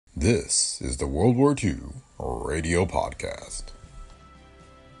This is the World War II Radio Podcast.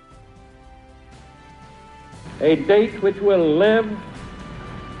 A date which will live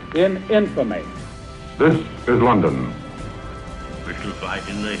in infamy. This is London. We shall fight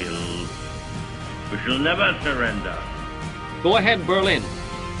in the hills. We shall never surrender. Go ahead, Berlin.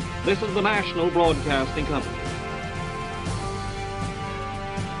 This is the National Broadcasting Company.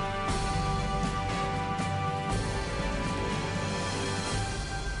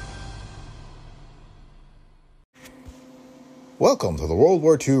 Welcome to the World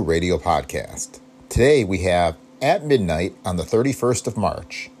War II Radio Podcast. Today we have At Midnight on the 31st of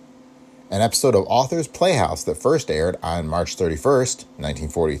March, an episode of Author's Playhouse that first aired on March 31st,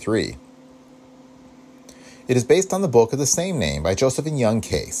 1943. It is based on the book of the same name by Josephine Young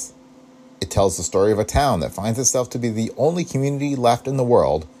Case. It tells the story of a town that finds itself to be the only community left in the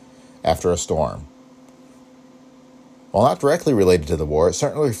world after a storm. While not directly related to the war, it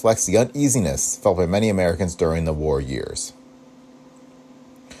certainly reflects the uneasiness felt by many Americans during the war years.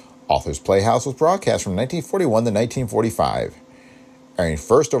 Author's Playhouse was broadcast from 1941 to 1945, airing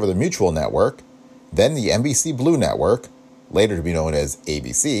first over the Mutual Network, then the NBC Blue Network, later to be known as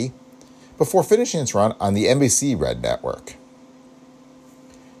ABC, before finishing its run on the NBC Red Network.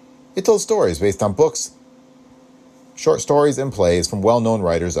 It told stories based on books, short stories, and plays from well-known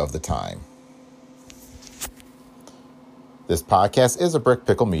writers of the time. This podcast is a Brick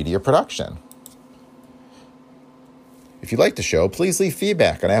Pickle Media production. If you like the show, please leave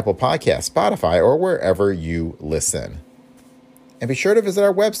feedback on Apple Podcasts, Spotify, or wherever you listen. And be sure to visit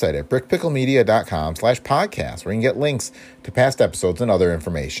our website at brickpicklemedia.com/podcast, where you can get links to past episodes and other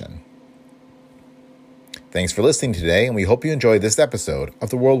information. Thanks for listening today, and we hope you enjoyed this episode of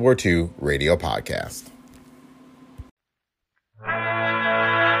the World War II Radio Podcast.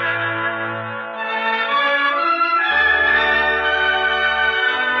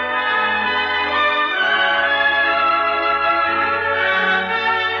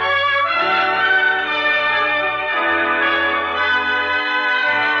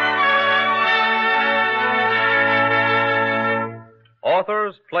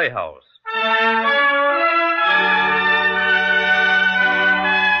 Author's Playhouse.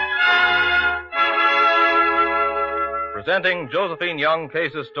 Presenting Josephine Young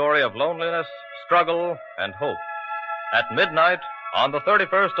Case's story of loneliness, struggle, and hope. At midnight on the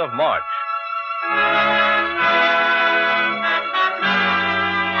 31st of March.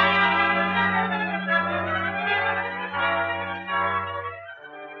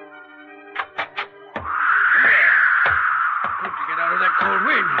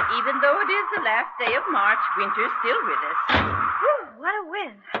 Even though it is the last day of March, winter's still with us. Whew, what a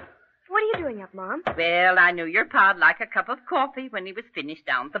wind. What are you doing up, Mom? Well, I knew your pa'd like a cup of coffee when he was finished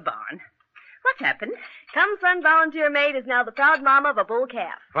down at the barn. What's happened? Come Son volunteer maid is now the proud mama of a bull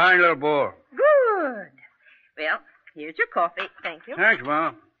calf. Fine little boy. Good. Well, here's your coffee. Thank you. Thanks,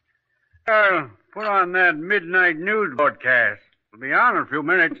 Mom. I'll put on that midnight news broadcast. We'll be on in a few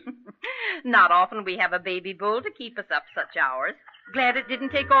minutes. Not often we have a baby bull to keep us up such hours. Glad it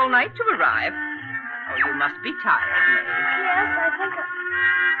didn't take all night to arrive. Oh, you must be tired, May. Yes, I think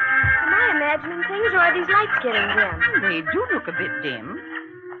Am I imagining things, or are these lights getting dim? They do look a bit dim.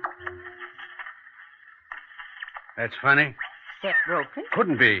 That's funny. Set broken?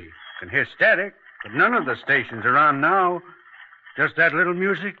 Couldn't be. Can hear static, but none of the stations are on now. Just that little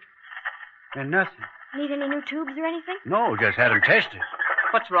music and nothing. Need any new tubes or anything? No, just had them tested.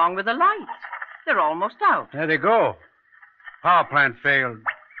 What's wrong with the lights? They're almost out. There they go. Power plant failed,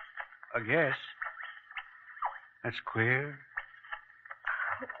 I guess. That's queer.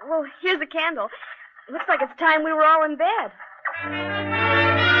 Well, here's a candle. Looks like it's time we were all in bed.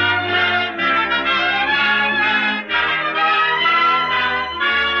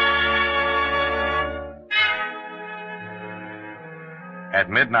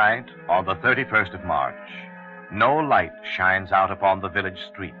 At midnight on the 31st of March, no light shines out upon the village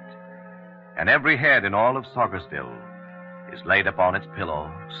street, and every head in all of Saugersville is laid upon its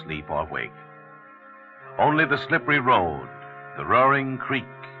pillow, sleep or wake. Only the slippery road, the roaring creek,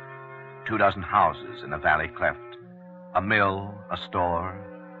 24 houses in a valley cleft, a mill, a store,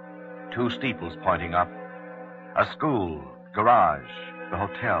 2 steeples pointing up, a school, garage, the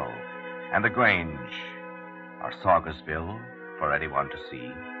hotel, and the Grange are Saugersville for anyone to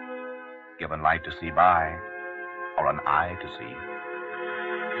see, given light to see by, or an eye to see.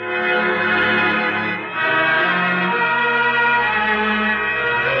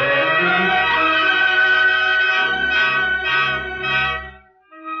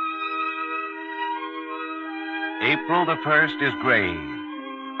 April the 1st is gray,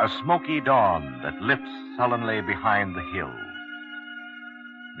 a smoky dawn that lifts sullenly behind the hill.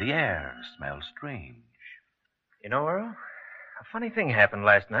 The air smells strange. You know, Earl, a funny thing happened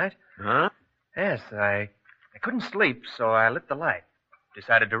last night. Huh? Yes, I couldn't sleep, so I lit the light.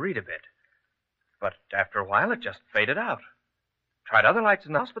 Decided to read a bit. But after a while, it just faded out. Tried other lights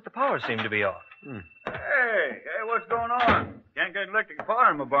in the house, but the power seemed to be off. Hey, what's going on? Can't get electric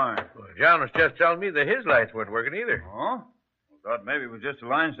power in my barn. Well, John was just telling me that his lights weren't working either. Oh? Thought maybe it was just the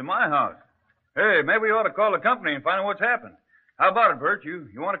lines to my house. Hey, maybe you ought to call the company and find out what's happened. How about it, Bert? You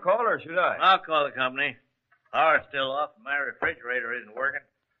want to call or should I? I'll call the company. Power's still off and my refrigerator isn't working.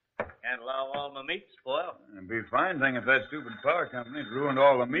 Can't allow all my meat to spoil. It'd be a fine thing if that stupid power company had ruined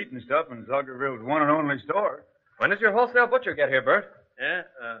all the meat and stuff in Saugerville's one and only store. When does your wholesale butcher get here, Bert? Yeah,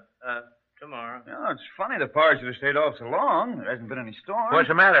 tomorrow. You know, it's funny the power should have stayed off so long. There hasn't been any storm. What's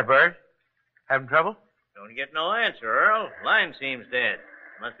the matter, Bert? Having trouble? Don't get no answer, Earl. Line seems dead.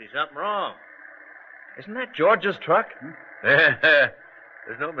 Must be something wrong. Isn't that George's truck?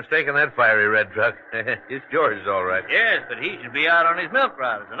 There's no mistaking that fiery red truck. It's George's, all right. Yes, but he should be out on his milk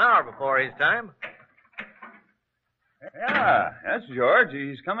route an hour before his time. Yeah, that's George.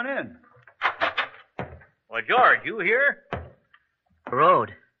 He's coming in. Well, George, you here?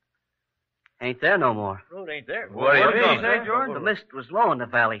 Road. Ain't there no more. Road ain't there. What do you mean? Say, George? The mist was low in the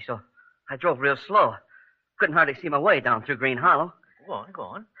valley, so I drove real slow. Couldn't hardly see my way down through Green Hollow. Go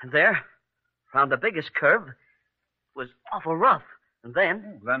on. And there, round the biggest curve, was awful rough. And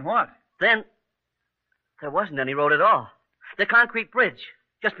then... Then what? Then there wasn't any road at all. The concrete bridge,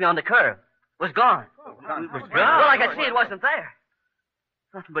 just beyond the curve, was gone. Was Well, I could see it wasn't there.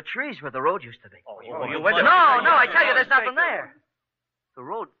 Nothing but trees where the road used to be. You went to... No, I tell you, there's nothing there. The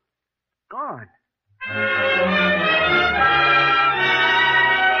road gone.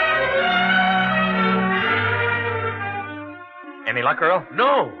 Any luck, Earl?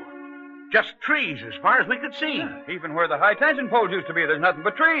 No. Just trees as far as we could see. Even where the high tension poles used to be, there's nothing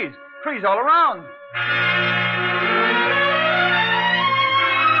but trees. Trees all around.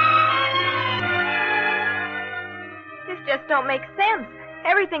 This just don't make sense.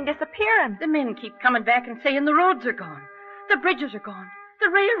 Everything disappearing. The men keep coming back and saying the roads are gone. The bridges are gone. The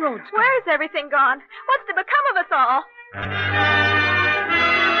railroad's gone. Where's everything gone? What's to become of us all?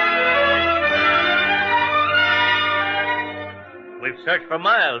 We've searched for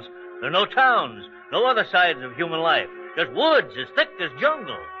miles. There are no towns, no other signs of human life. Just woods as thick as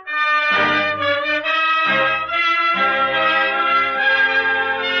jungle.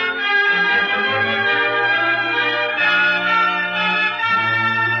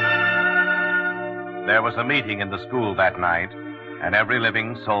 There was a meeting in the school that night, and every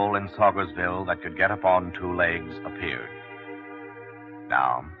living soul in Saugersville that could get upon two legs appeared.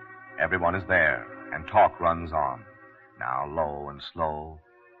 Now, everyone is there, and talk runs on. Now low and slow,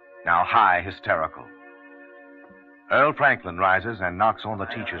 now high hysterical. Earl Franklin rises and knocks on the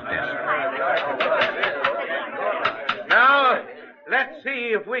teacher's desk. Now, let's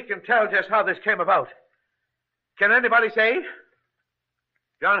see if we can tell just how this came about. Can anybody say?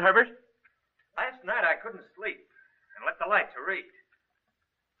 John Herbert? Last night I couldn't sleep and lit the light to read.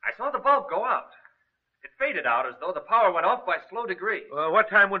 I saw the bulb go out. It faded out as though the power went off by slow degrees. What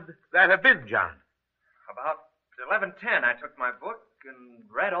time would that have been, John? About 11:10, I took my book and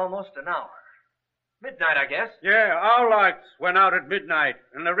read almost an hour. Midnight, I guess. Yeah, our lights went out at midnight,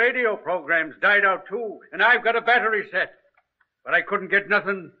 and the radio programs died out too, and I've got a battery set. But I couldn't get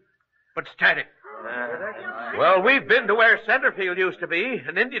nothing but static. Well, we've been to where Centerfield used to be,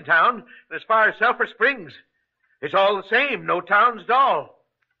 an Indian town, and as far as Sulphur Springs. It's all the same, no towns at all.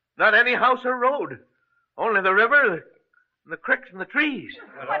 Not any house or road. Only the river, the creeks, and the trees.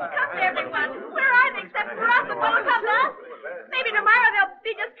 What's come to everyone? Where are they except for us and what'll come to us? Maybe tomorrow there'll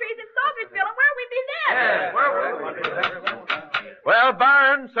be just trees in Saugersville, and where'll we be then? Well,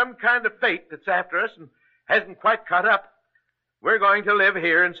 barring some kind of fate that's after us and hasn't quite caught up, we're going to live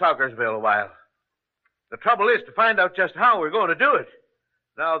here in Saugersville a while. The trouble is to find out just how we're going to do it,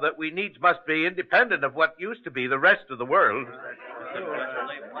 now that we needs must be independent of what used to be the rest of the world.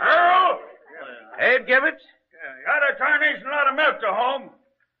 Earl! Abe Gibbets? Got a tarnation lot of milk to home.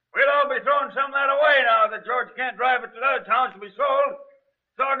 We'll all be throwing some of that away now that George can't drive it to the other towns to be sold.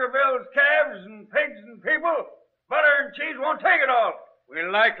 Saugerville's calves and pigs and people, butter and cheese won't take it all.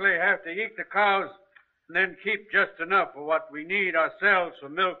 We'll likely have to eat the cows and then keep just enough for what we need ourselves for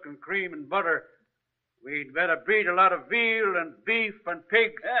milk and cream and butter. We'd better breed a lot of veal and beef and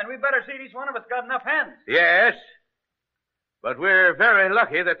pigs. Yeah, and we better see each one of us got enough hens. Yes, but we're very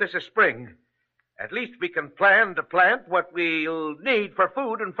lucky that this is spring. At least we can plan to plant what we'll need for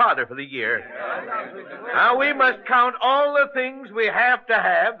food and fodder for the year. Now, we must count all the things we have to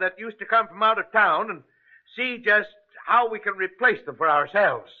have that used to come from out of town and see just how we can replace them for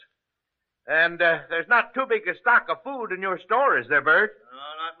ourselves. And there's not too big a stock of food in your store, is there, Bert? No,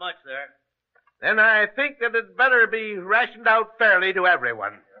 not much there. Then I think that it better be rationed out fairly to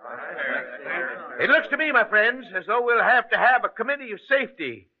everyone. It looks to me, my friends, as though we'll have to have a committee of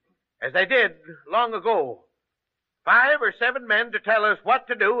safety, as they did long ago. 5 or 7 men to tell us what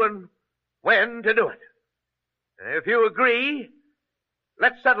to do and when to do it. If you agree,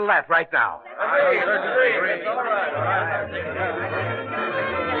 let's settle that right now.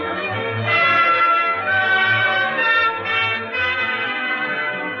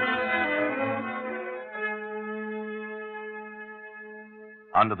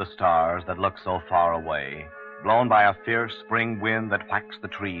 Under the stars that look so far away, blown by a fierce spring wind that whacks the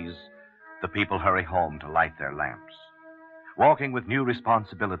trees, the people hurry home to light their lamps, walking with new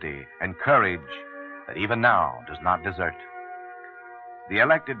responsibility and courage that even now does not desert. The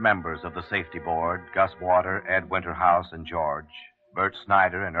elected members of the Safety Board, Gus Water, Ed Winterhouse, and George, Bert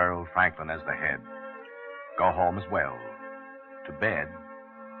Snyder and Earl Franklin as the head, go home as well, to bed,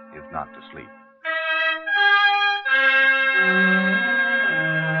 if not to sleep.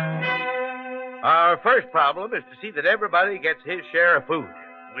 Our first problem is to see that everybody gets his share of food.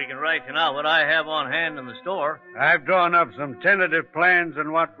 We can ration out what I have on hand in the store. I've drawn up some tentative plans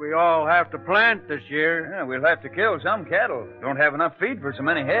on what we all have to plant this year. Yeah, we'll have to kill some cattle. Don't have enough feed for so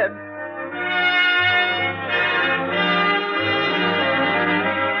many head.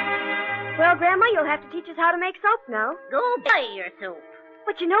 Well, Grandma, you'll have to teach us how to make soap now. Go buy your soap.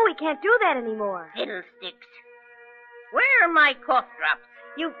 But you know we can't do that anymore. Fiddlesticks. Where are my cough drops?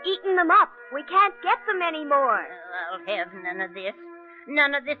 You've eaten them up. We can't get them anymore. I'll have none of this.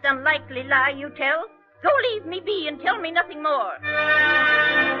 None of this unlikely lie you tell. Go leave me be and tell me nothing more.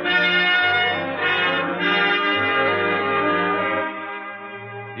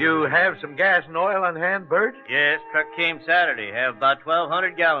 You have some gas and oil on hand, Bert? Yes, truck came Saturday. Have about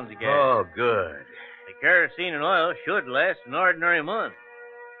 1,200 gallons of gas. Oh, good. The kerosene and oil should last an ordinary month.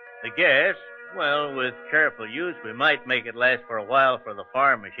 The gas, well, with careful use, we might make it last for a while for the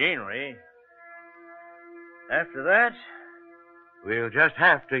farm machinery. After that, we'll just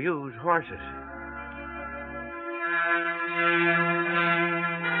have to use horses.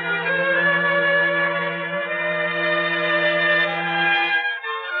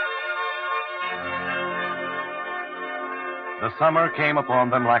 The summer came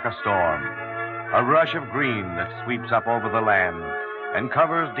upon them like a storm, a rush of green that sweeps up over the land and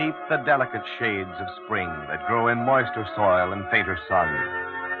covers deep the delicate shades of spring that grow in moister soil and fainter sun.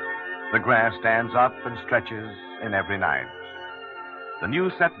 The grass stands up and stretches in every night. The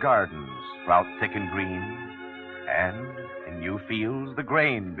new-set gardens sprout thick and green, and in new fields the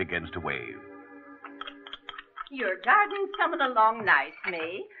grain begins to wave. Your garden's coming along nice,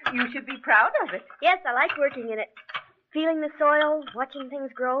 May. You should be proud of it. Yes, I like working in it. Feeling the soil, watching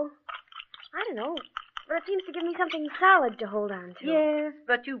things grow. I don't know, but it seems to give me something solid to hold on to. Yes,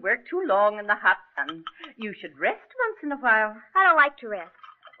 but you work too long in the hot sun. You should rest once in a while. I don't like to rest.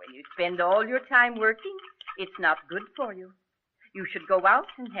 When you spend all your time working, it's not good for you. You should go out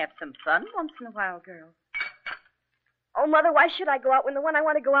and have some fun once in a while, girl. Oh, Mother, why should I go out when the one I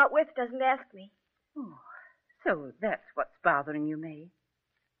want to go out with doesn't ask me? Oh, so that's what's bothering you, May.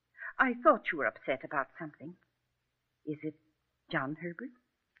 I thought you were upset about something. Is it John Herbert?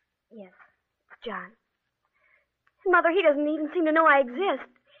 Yes, it's John. Mother, he doesn't even seem to know I exist.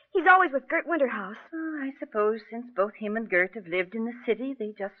 He's always with Gert Winterhouse. Oh, I suppose since both him and Gert have lived in the city,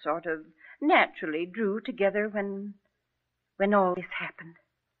 they just sort of naturally drew together when all this happened.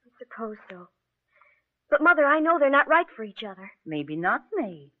 I suppose so. But, Mother, I know they're not right for each other. Maybe not,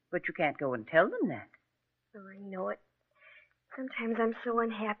 May, but you can't go and tell them that. Oh, I know it. Sometimes I'm so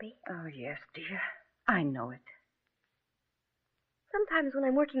unhappy. Oh, yes, dear. I know it. Sometimes when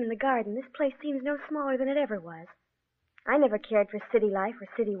I'm working in the garden, this place seems no smaller than it ever was. I never cared for city life or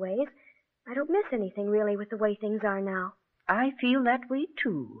city ways. I don't miss anything, really, with the way things are now. I feel that way,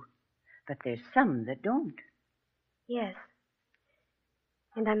 too. But there's some that don't. Yes.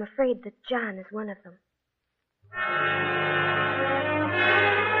 And I'm afraid that John is one of them.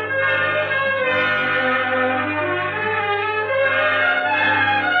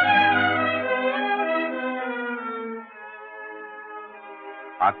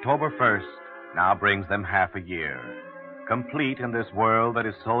 October 1st now brings them half a year, complete in this world that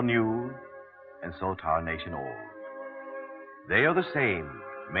is so new and so tarnation old. They are the same,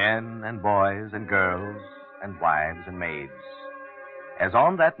 men and boys and girls and wives and maids, as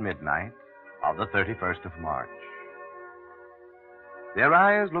on that midnight of the 31st of March. Their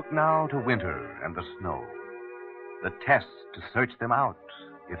eyes look now to winter and the snow, the test to search them out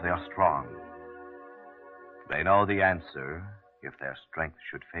if they are strong. They know the answer if their strength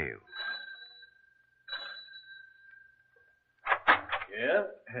should fail. Yeah?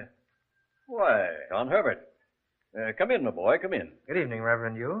 Why, John Herbert. Come in, my boy, come in. Good evening,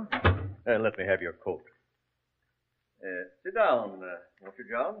 Reverend Yu. Let me have your coat. Sit down, won't you,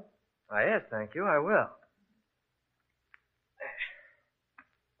 John? Ah, yes, thank you, I will.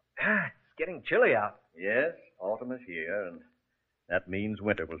 It's getting chilly out. Yes, autumn is here, and that means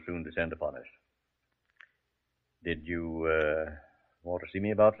winter will soon descend upon us. Did you want to see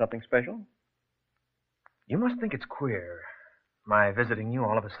me about something special? You must think it's queer, my visiting you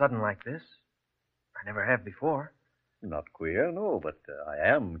all of a sudden like this. I never have before. Not queer, no, but I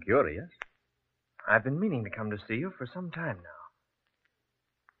am curious. I've been meaning to come to see you for some time now.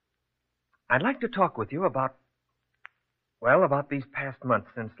 I'd like to talk with you about these past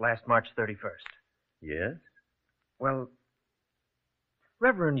months since last March 31st. Yes? Well,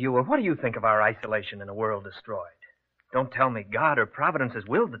 Reverend Ewell, what do you think of our isolation in a world destroyed? Don't tell me God or Providence has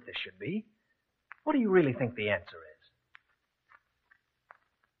willed that this should be. What do you really think the answer is?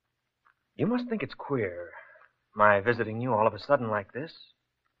 You must think it's queer, my visiting you all of a sudden like this.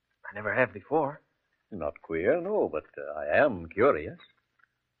 I never have before. Not queer, no, but I am curious.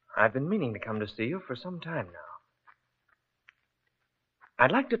 I've been meaning to come to see you for some time now.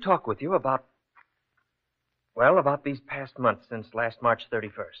 I'd like to talk with you about these past months since last March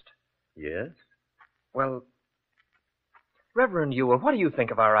 31st. Yes? Well, Reverend Ewell, what do you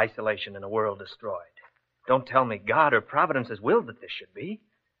think of our isolation in a world destroyed? Don't tell me God or Providence has willed that this should be.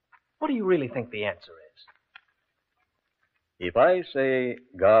 What do you really think the answer is? If I say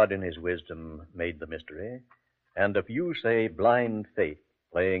God in his wisdom made the mystery, and if you say blind faith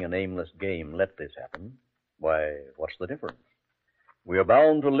playing an aimless game let this happen, why, what's the difference? We are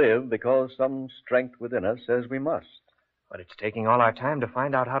bound to live because some strength within us says we must. But it's taking all our time to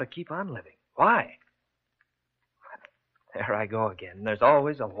find out how to keep on living. Why? There I go again. There's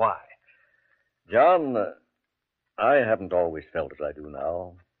always a why. John, I haven't always felt as I do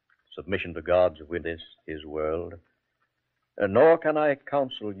now. Submission to God's witness, his world. Nor can I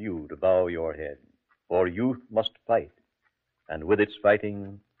counsel you to bow your head, for youth must fight, and with its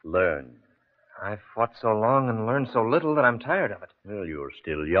fighting, learn. I've fought so long and learned so little that I'm tired of it. Well, you're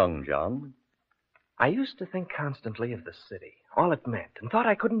still young, John. I used to think constantly of the city, all it meant, and thought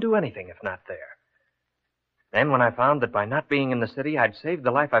I couldn't do anything if not there. Then when I found that by not being in the city, I'd saved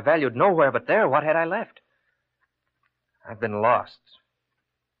the life I valued nowhere but there, what had I left? I've been lost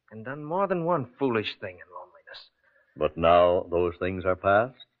and done more than one foolish thing in loneliness. But now those things are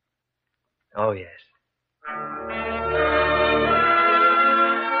past? Oh, yes.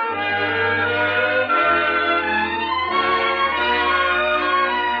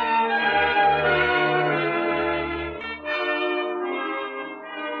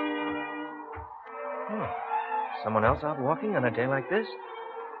 Someone else out walking on a day like this?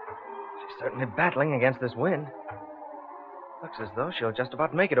 She's certainly battling against this wind. Looks as though she'll just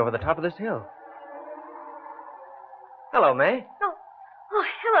about make it over the top of this hill. Hello, May. Oh,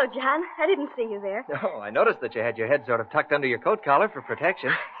 hello, John. I didn't see you there. Oh, I noticed that you had your head sort of tucked under your coat collar for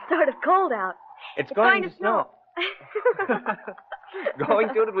protection. Sort of cold out. It's going to snow. Going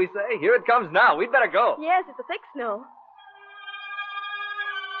to, did we say? Here it comes now. We'd better go. Yes, it's a thick snow.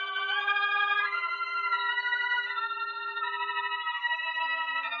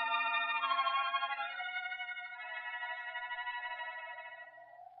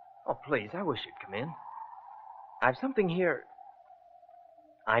 Oh, please, I wish you'd come in. I've something here.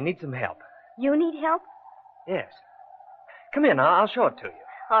 I need some help. You need help? Yes. Come in, I'll show it to you.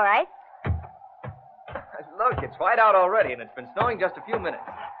 All right. Look, it's white out already, and it's been snowing just a few minutes.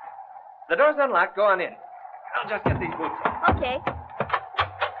 The door's unlocked. Go on in. I'll just get these boots on. Okay.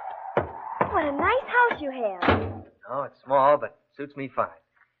 What a nice house you have. Oh, it's small, but suits me fine.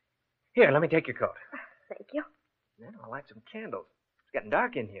 Here, let me take your coat. Thank you. Then I'll light some candles. It's getting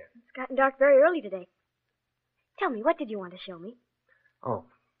dark in here. It's gotten dark very early today. Tell me, what did you want to show me? Oh,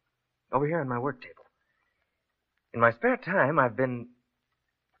 over here on my work table. In my spare time, I've been,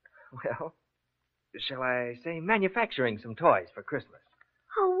 well, shall I say manufacturing some toys for Christmas.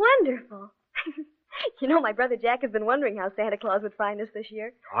 Oh, wonderful. You know, my brother Jack has been wondering how Santa Claus would find us this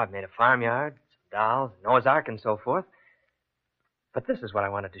year. Oh, I've made a farmyard, some dolls, Noah's Ark, and so forth. But this is what I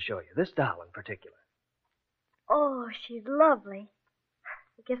wanted to show you, this doll in particular. Oh, she's lovely.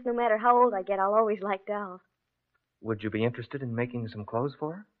 I guess no matter how old I get, I'll always like dolls. Would you be interested in making some clothes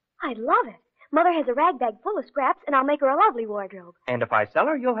for her? I'd love it. Mother has a rag bag full of scraps, and I'll make her a lovely wardrobe. And if I sell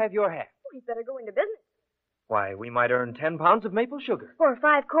her, you'll have your half. We'd better go into business. Why, we might earn 10 pounds of maple sugar. Or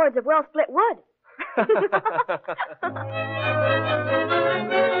 5 cords of well-split wood.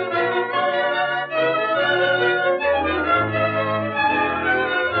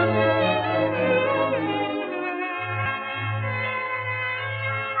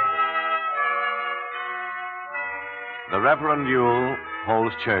 Reverend Yule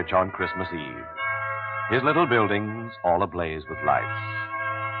holds church on Christmas Eve. His little buildings all ablaze with lights.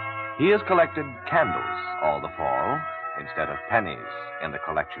 He has collected candles all the fall instead of pennies in the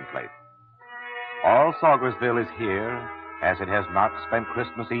collection plate. All Saugersville is here as it has not spent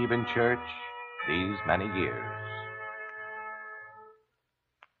Christmas Eve in church these many years.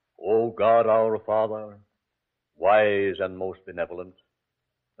 O God our Father, wise and most benevolent,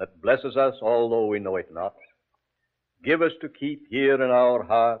 that blesses us although we know it not, give us to keep here in our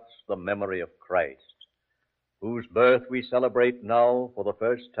hearts the memory of Christ, whose birth we celebrate now for the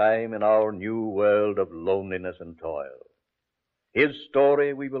first time in our new world of loneliness and toil. His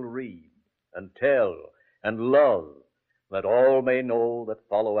story we will read and tell and love, that all may know that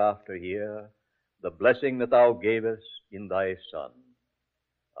follow after here the blessing that thou gavest in thy Son.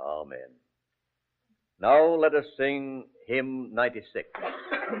 Amen. Now let us sing hymn 96.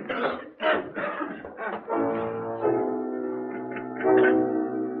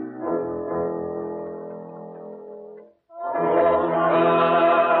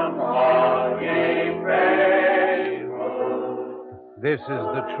 This is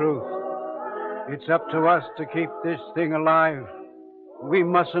the truth. It's up to us to keep this thing alive. We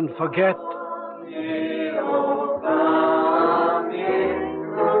mustn't forget.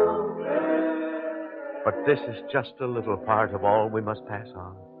 But this is just a little part of all we must pass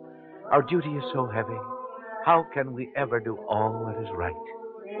on. Our duty is so heavy. How can we ever do all that is right?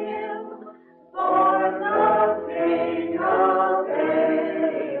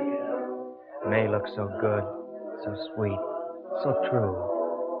 May looks so good, so sweet, so true.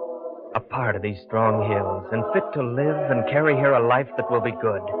 A part of these strong hills, and fit to live and carry here a life that will be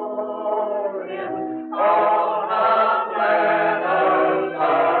good.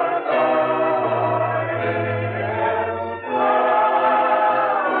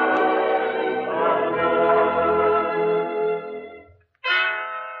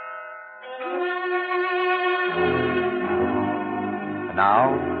 And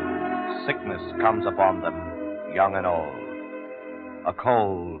now, sickness comes upon them, young and old. A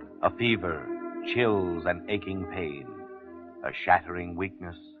cold, a fever, chills and aching pain, a shattering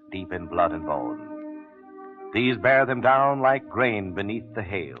weakness deep in blood and bone. These bear them down like grain beneath the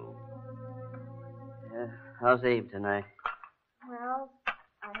hail. How's Abe tonight? Well,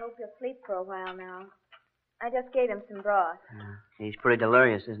 I hope he'll sleep for a while now. I just gave him some broth. He's pretty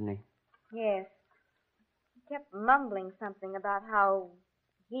delirious, isn't he? Yes. He kept mumbling something about how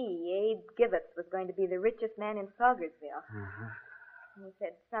he, Abe Gibbets, was going to be the richest man in Saugersville. And he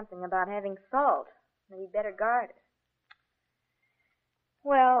said something about having salt, that he'd better guard it.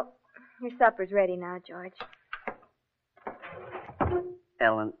 Well, your supper's ready now, George.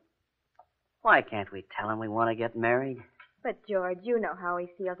 Ellen, why can't we tell him we want to get married? But, George, you know how he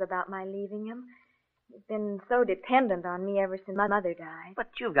feels about my leaving him. He's been so dependent on me ever since my mother died. But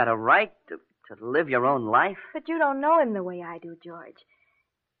you've got a right to live your own life. But you don't know him the way I do, George.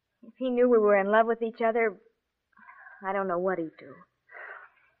 If he knew we were in love with each other, I don't know what he'd do.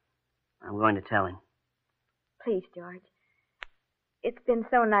 I'm going to tell him. Please, George. It's been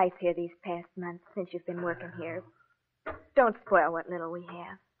so nice here these past months since you've been working here. Don't spoil what little we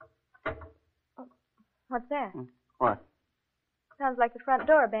have. Oh, what's that? What? Sounds like the front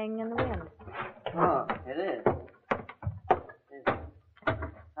door banging in the wind. Oh, it is.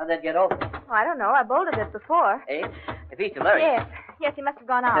 How'd that get open? Oh, I don't know. I bolted it before. Abe? If he's delirious. Yes, he must have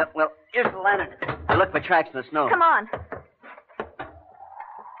gone out. Well, here's the lantern. We'll look for tracks in the snow. Come on.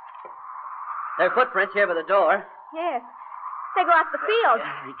 There are footprints here by the door. Yes. They go out the field.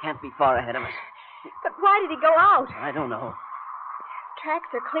 He can't be far ahead of us. But why did he go out? I don't know. Tracks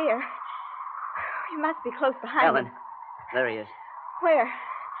are clear. He must be close behind Ellen, him. there he is. Where?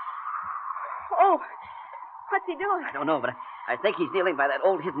 Oh, what's he doing? I don't know, but I think he's kneeling by that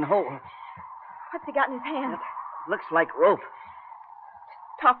old hidden hole. What's he got in his hand? Looks like rope.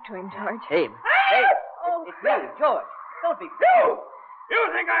 Talk to him, George. Abe. Abe! Oh. It's me, George. Don't be... You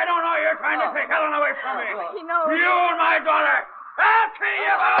think I don't know you're trying to take Ellen away from me? He knows. You and my daughter. I'll kill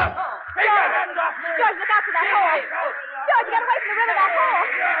you both. Take your hands off me. George, look out for that hole. George, get away from the rim of that hole.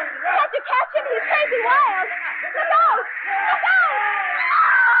 Can't you catch him? He's crazy wild. Look out! Look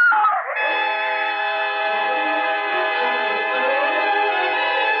out!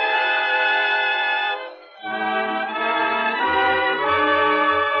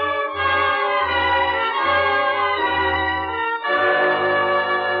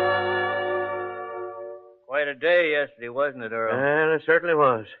 Quite a day yesterday, wasn't it, Earl? Well, it certainly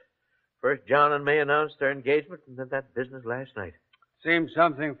was. First John and May announced their engagement, and then that business last night. Seems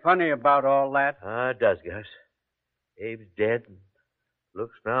something funny about all that. It does, Gus. Abe's dead, and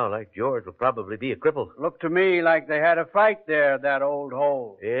Looks now like George will probably be a cripple. Looked to me like they had a fight there, that old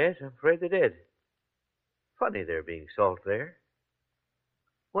hole. Yes, I'm afraid they did. Funny there being salt there.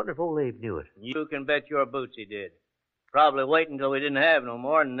 Wonder if old Abe knew it. You can bet your boots he did. Probably waiting until we didn't have no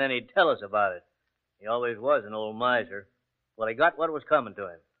more, and then he'd tell us about it. He always was an old miser. Well, he got what was coming to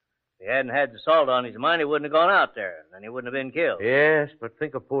him. If he hadn't had the salt on his mind, he wouldn't have gone out there, and then he wouldn't have been killed. Yes, but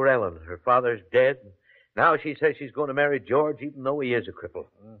think of poor Ellen. Her father's dead. Now she says she's going to marry George, even though he is a cripple.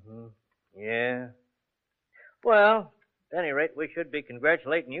 Mm-hmm. Yeah. Well, at any rate, we should be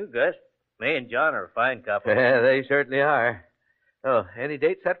congratulating you, Gus. Me and John are a fine couple. They certainly are. Oh, any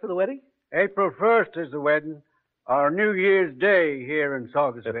date set for the wedding? April 1st is the wedding. Our New Year's Day here in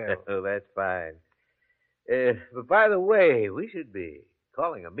Saugersville. Oh, that's fine. But by the way, we should be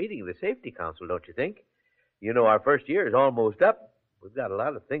calling a meeting of the Safety Council, don't you think? You know, our first year is almost up. We've got a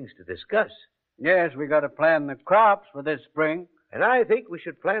lot of things to discuss. Yes, we got to plan the crops for this spring. And I think we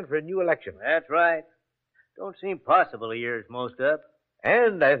should plan for a new election. That's right. Don't seem possible a year's most up.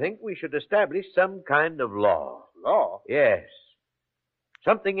 And I think we should establish some kind of law. Law? Yes.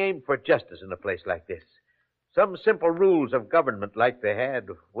 Something aimed for justice in a place like this. Some simple rules of government like they had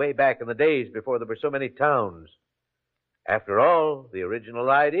way back in the days before there were so many towns. After all, the original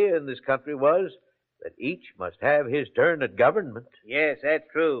idea in this country was that each must have his turn at government. Yes, that's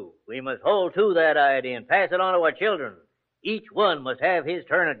true. We must hold to that idea and pass it on to our children. Each one must have his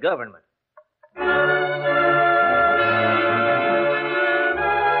turn at government.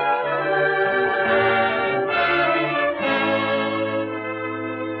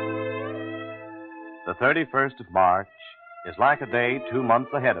 The 31st of March is like a day 2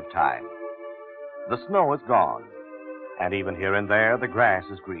 months ahead of time. The snow is gone, and even here and there the grass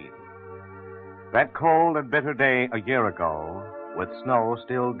is green. That cold and bitter day a year ago, with snow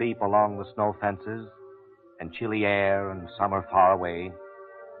still deep along the snow fences, and chilly air and summer far away,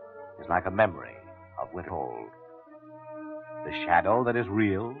 is like a memory of winter old. The shadow that is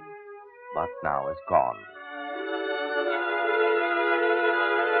real, but now is gone.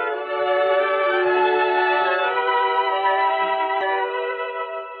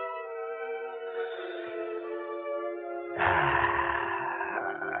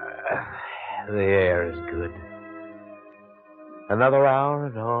 The air is good. Another hour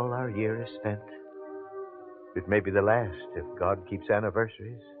and all our year is spent. It may be the last if God keeps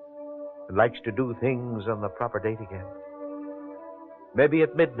anniversaries and likes to do things on the proper date again. Maybe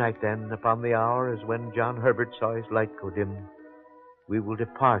at midnight then, upon the hour as when John Herbert saw his light go dim, we will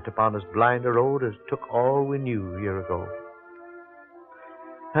depart upon as blind a road as took all we knew a year ago.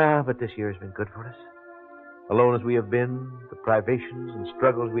 But this year has been good for us. Alone as we have been, the privations and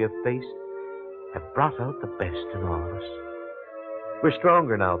struggles we have faced have brought out the best in all of us. We're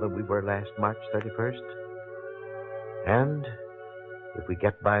stronger now than we were last March 31st. And if we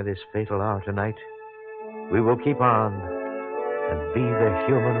get by this fatal hour tonight, we will keep on and be the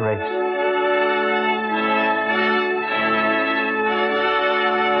human race.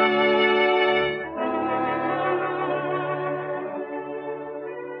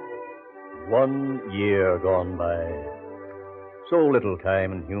 One year gone by. So little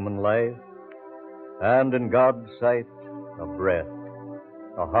time in human life. And in God's sight, a breath,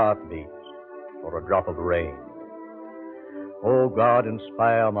 a heartbeat, or a drop of rain. O God,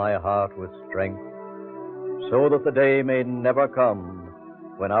 inspire my heart with strength, so that the day may never come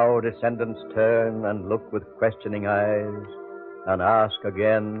when our descendants turn and look with questioning eyes and ask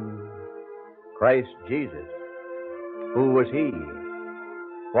again, Christ Jesus, who was he?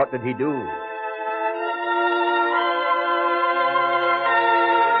 What did he do?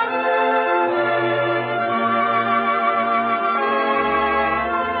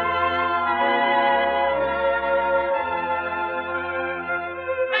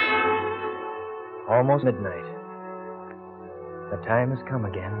 Almost midnight. The time has come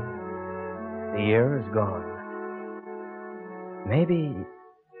again. The year is gone. Maybe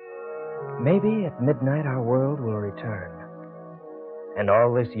at midnight our world will return. And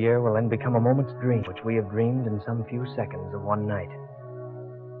all this year will then become a moment's dream, which we have dreamed in some few seconds of one night.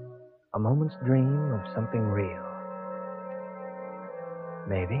 A moment's dream of something real.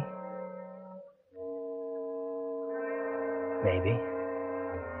 Maybe.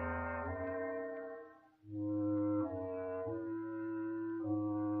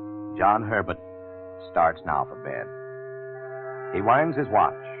 John Herbert starts now for bed. He winds his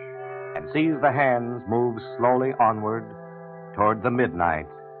watch and sees the hands move slowly onward toward the midnight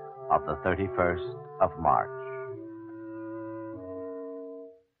of the 31st of March.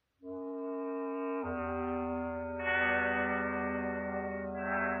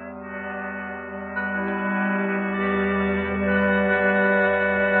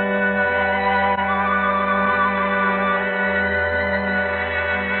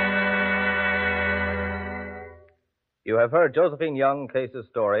 have heard Josephine Young Case's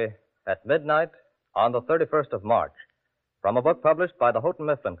story, At Midnight on the 31st of March, from a book published by the Houghton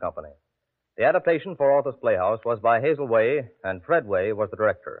Mifflin Company. The adaptation for Author's Playhouse was by Hazel Way, and Fred Way was the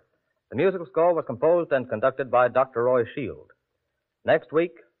director. The musical score was composed and conducted by Dr. Roy Shield. Next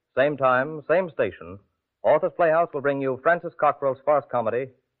week, same time, same station, Author's Playhouse will bring you Francis Cockrell's farce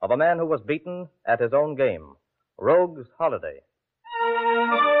comedy of a man who was beaten at his own game, Rogue's Holiday.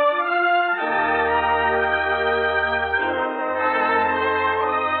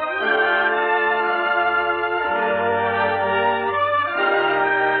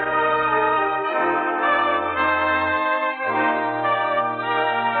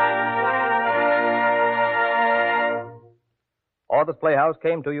 Author's Playhouse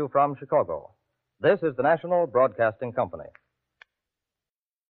came to you from Chicago. This is the National Broadcasting Company.